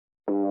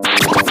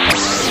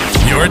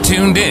You're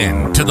tuned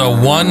in to the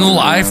One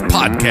Life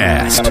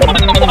Podcast,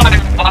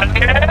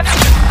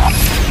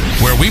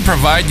 where we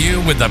provide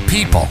you with the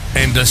people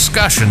and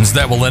discussions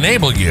that will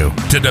enable you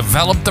to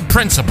develop the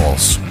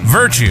principles,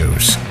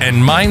 virtues, and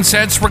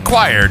mindsets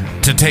required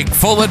to take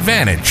full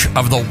advantage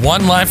of the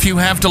one life you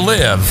have to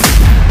live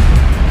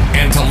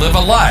and to live a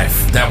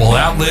life that will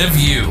outlive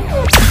you.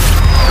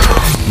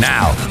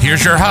 Now,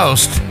 here's your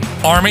host,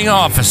 Army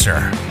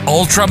officer,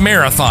 ultra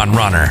marathon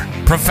runner,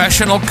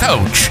 professional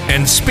coach,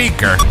 and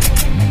speaker,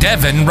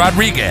 Devin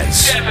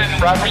Rodriguez.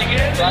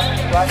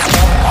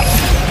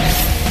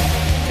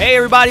 Hey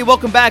everybody,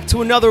 welcome back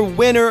to another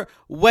Winner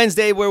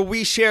Wednesday where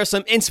we share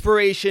some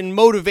inspiration,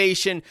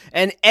 motivation,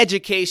 and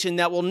education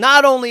that will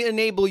not only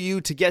enable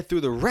you to get through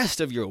the rest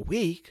of your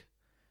week,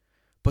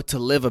 but to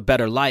live a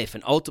better life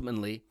and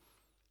ultimately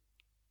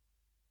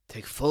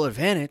take full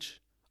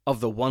advantage of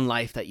the one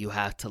life that you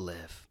have to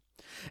live.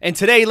 And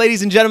today,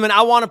 ladies and gentlemen,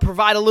 I want to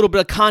provide a little bit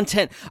of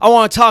content. I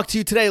want to talk to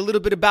you today a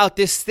little bit about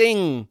this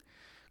thing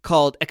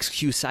called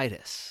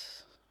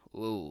Excusitis.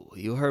 Ooh,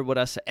 you heard what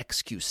I said,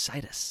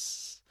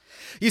 Excusitis.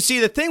 You see,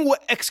 the thing with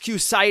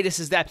Excusitis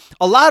is that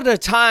a lot of the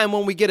time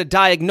when we get a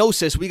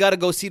diagnosis, we got to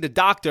go see the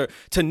doctor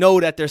to know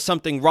that there's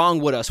something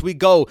wrong with us. We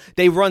go,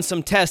 they run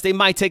some tests, they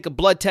might take a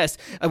blood test,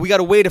 and we got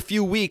to wait a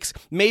few weeks,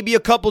 maybe a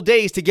couple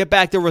days to get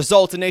back the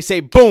results, and they say,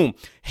 boom,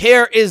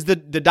 here is the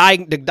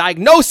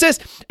diagnosis,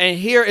 and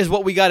here is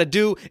what we got to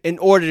do in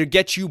order to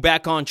get you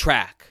back on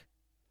track.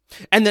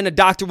 And then the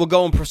doctor will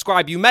go and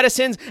prescribe you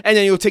medicines, and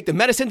then you'll take the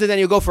medicines, and then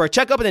you'll go for a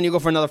checkup, and then you'll go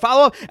for another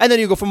follow-up, and then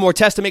you go for more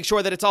tests to make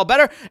sure that it's all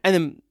better, and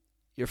then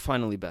you're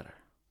finally better.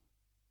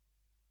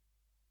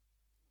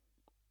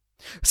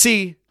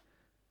 See,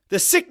 the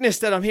sickness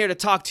that I'm here to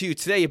talk to you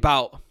today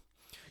about,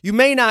 you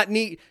may not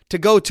need to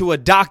go to a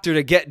doctor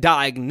to get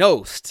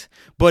diagnosed,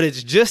 but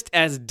it's just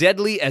as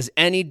deadly as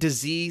any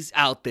disease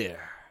out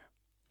there.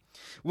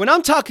 When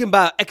I'm talking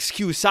about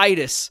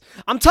excusitis,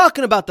 I'm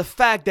talking about the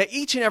fact that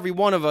each and every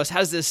one of us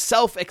has this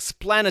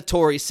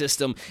self-explanatory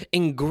system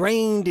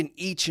ingrained in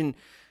each and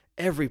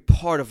every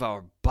part of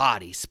our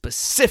body,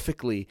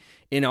 specifically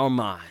in our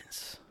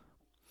minds.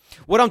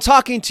 What I'm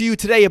talking to you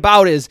today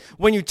about is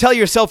when you tell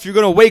yourself you're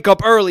going to wake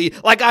up early,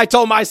 like I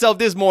told myself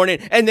this morning,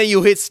 and then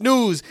you hit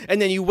snooze,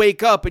 and then you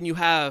wake up and you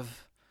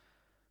have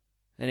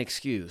an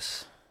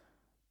excuse.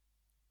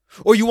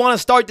 Or you want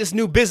to start this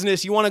new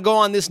business, you want to go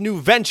on this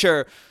new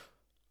venture,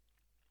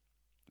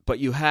 but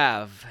you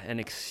have an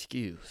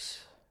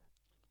excuse.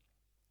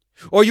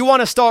 Or you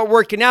want to start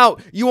working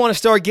out, you want to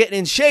start getting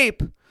in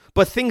shape,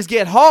 but things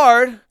get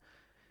hard,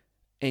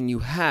 and you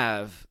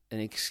have an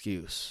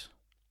excuse.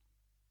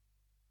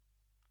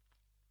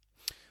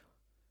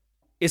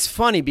 It's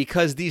funny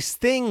because these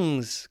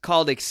things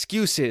called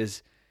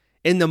excuses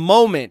in the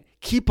moment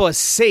keep us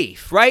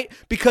safe, right?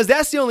 Because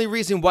that's the only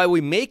reason why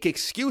we make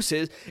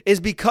excuses is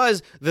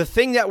because the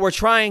thing that we're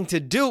trying to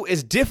do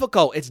is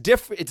difficult. It's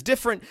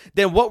different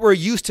than what we're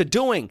used to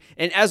doing.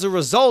 And as a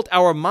result,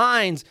 our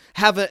minds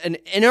have an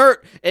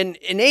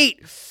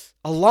innate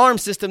alarm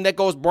system that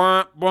goes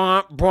bromp,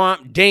 bromp,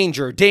 bromp,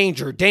 danger,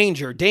 danger,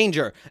 danger,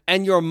 danger.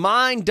 And your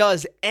mind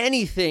does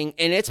anything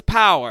in its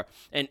power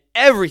and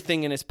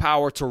everything in its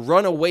power to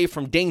run away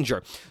from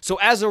danger. So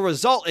as a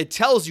result, it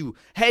tells you,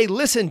 hey,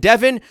 listen,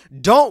 Devin,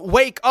 don't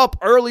wake up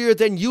earlier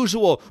than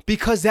usual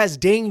because that's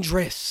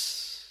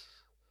dangerous.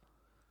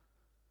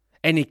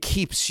 And it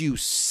keeps you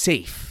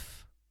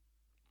safe.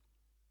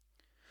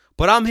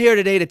 But I'm here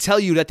today to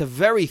tell you that the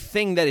very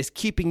thing that is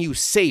keeping you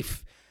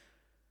safe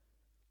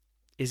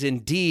is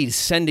indeed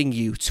sending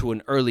you to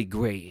an early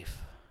grave.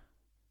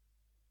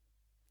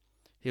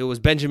 It was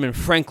Benjamin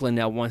Franklin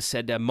that once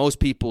said that most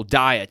people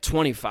die at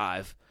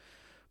 25,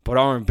 but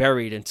aren't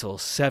buried until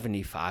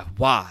 75.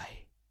 Why?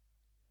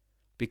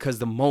 Because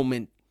the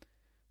moment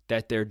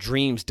that their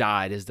dreams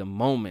died is the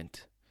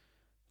moment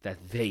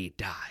that they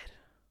died.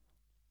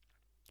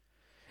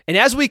 And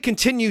as we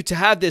continue to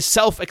have this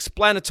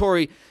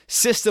self-explanatory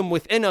system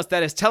within us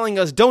that is telling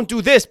us, don't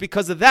do this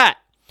because of that.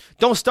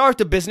 Don't start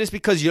the business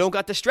because you don't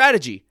got the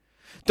strategy.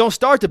 Don't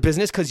start the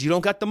business because you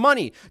don't got the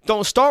money.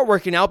 Don't start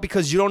working out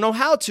because you don't know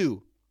how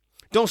to.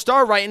 Don't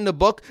start writing the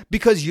book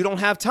because you don't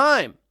have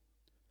time.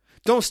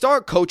 Don't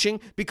start coaching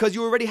because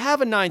you already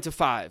have a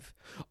 9-to-5.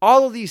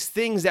 All of these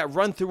things that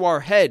run through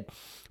our head,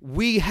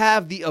 we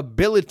have the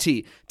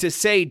ability to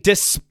say,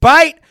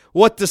 despite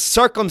what the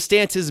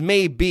circumstances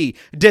may be,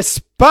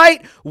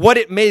 despite what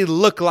it may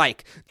look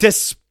like,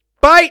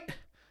 despite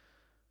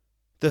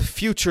the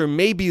future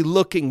may be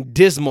looking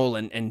dismal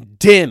and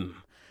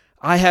dim,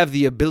 I have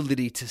the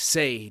ability to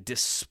say,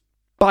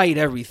 despite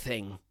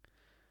everything,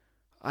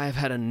 I've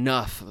had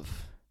enough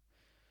of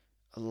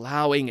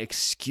allowing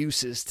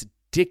excuses to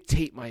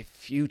dictate my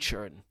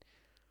future. And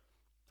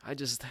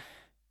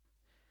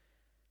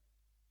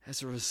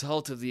as a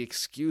result of the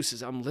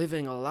excuses, I'm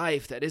living a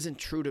life that isn't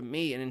true to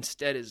me and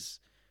instead is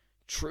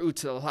true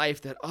to the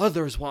life that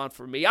others want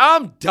for me.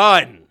 I'm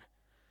done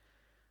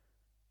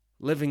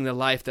living the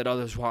life that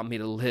others want me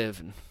to live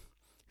and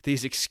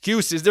These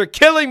excuses, they're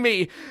killing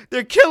me.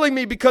 They're killing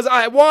me because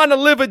I want to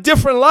live a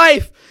different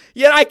life,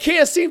 yet I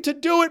can't seem to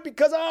do it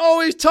because I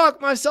always talk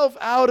myself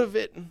out of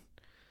it and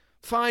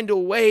find a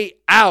way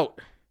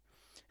out.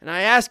 And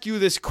I ask you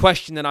this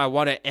question that I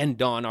want to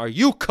end on. Are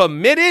you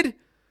committed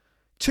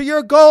to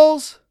your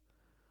goals,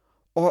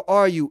 or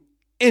are you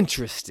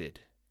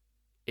interested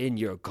in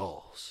your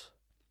goals?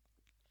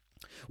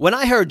 When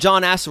I heard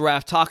John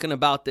Assaraf talking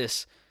about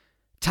this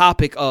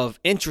topic of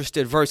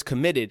interested versus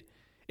committed,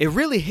 it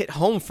really hit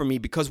home for me,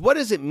 because what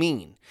does it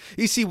mean?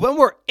 You see, when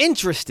we're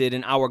interested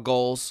in our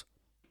goals,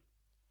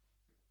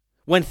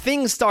 when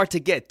things start to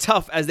get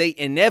tough, as they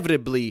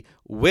inevitably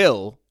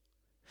will,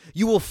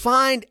 you will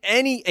find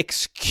any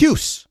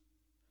excuse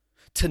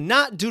to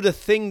not do the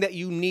thing that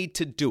you need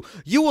to do.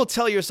 You will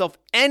tell yourself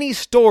any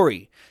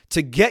story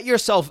to get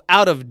yourself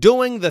out of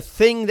doing the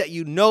thing that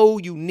you know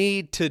you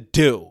need to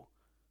do.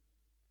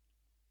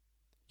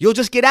 You'll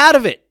just get out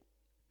of it.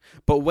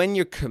 But when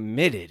you're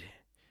committed,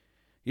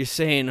 you're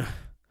saying,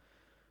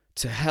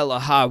 to hell or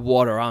high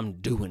water,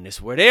 I'm doing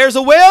this. Where there's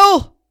a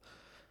will,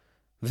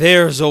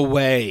 there's a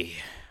way.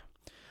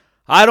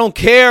 I don't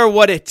care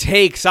what it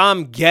takes.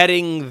 I'm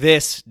getting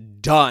this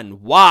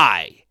done.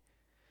 Why?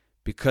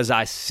 Because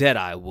I said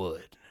I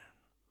would.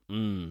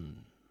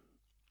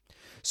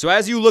 So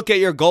as you look at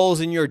your goals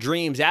and your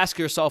dreams, ask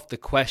yourself the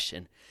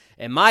question,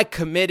 am I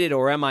committed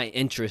or am I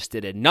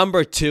interested? And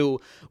number 2,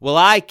 will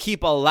I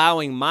keep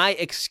allowing my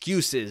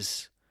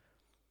excuses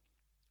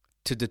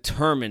to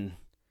determine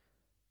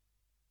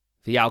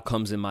the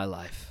outcomes in my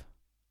life?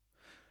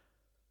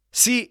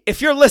 See,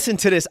 if you're listening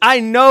to this, I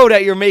know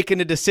that you're making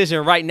a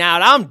decision right now,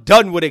 and I'm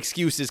done with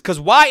excuses,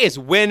 because why is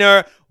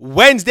Winner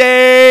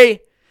Wednesday?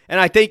 And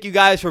I thank you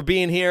guys for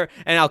being here,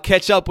 and I'll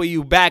catch up with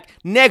you back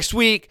next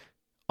week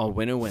on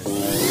Winner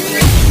Wednesday.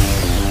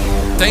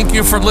 Thank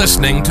you for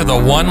listening to the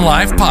One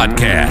Life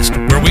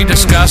Podcast, where we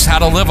discuss how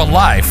to live a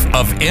life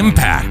of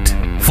impact,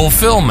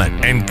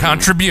 fulfillment, and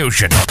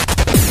contribution.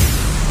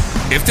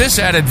 If this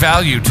added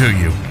value to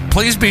you,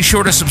 please be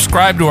sure to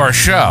subscribe to our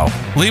show,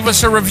 leave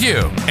us a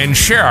review, and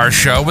share our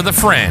show with a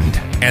friend.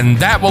 And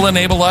that will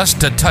enable us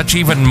to touch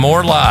even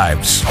more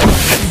lives.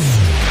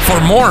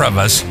 For more of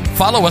us,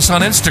 follow us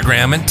on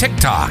Instagram and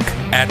TikTok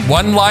at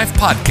One Life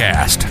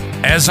Podcast.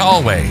 As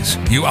always,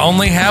 you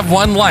only have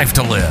one life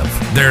to live.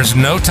 There's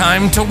no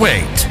time to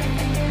wait.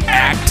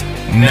 Act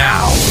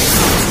now.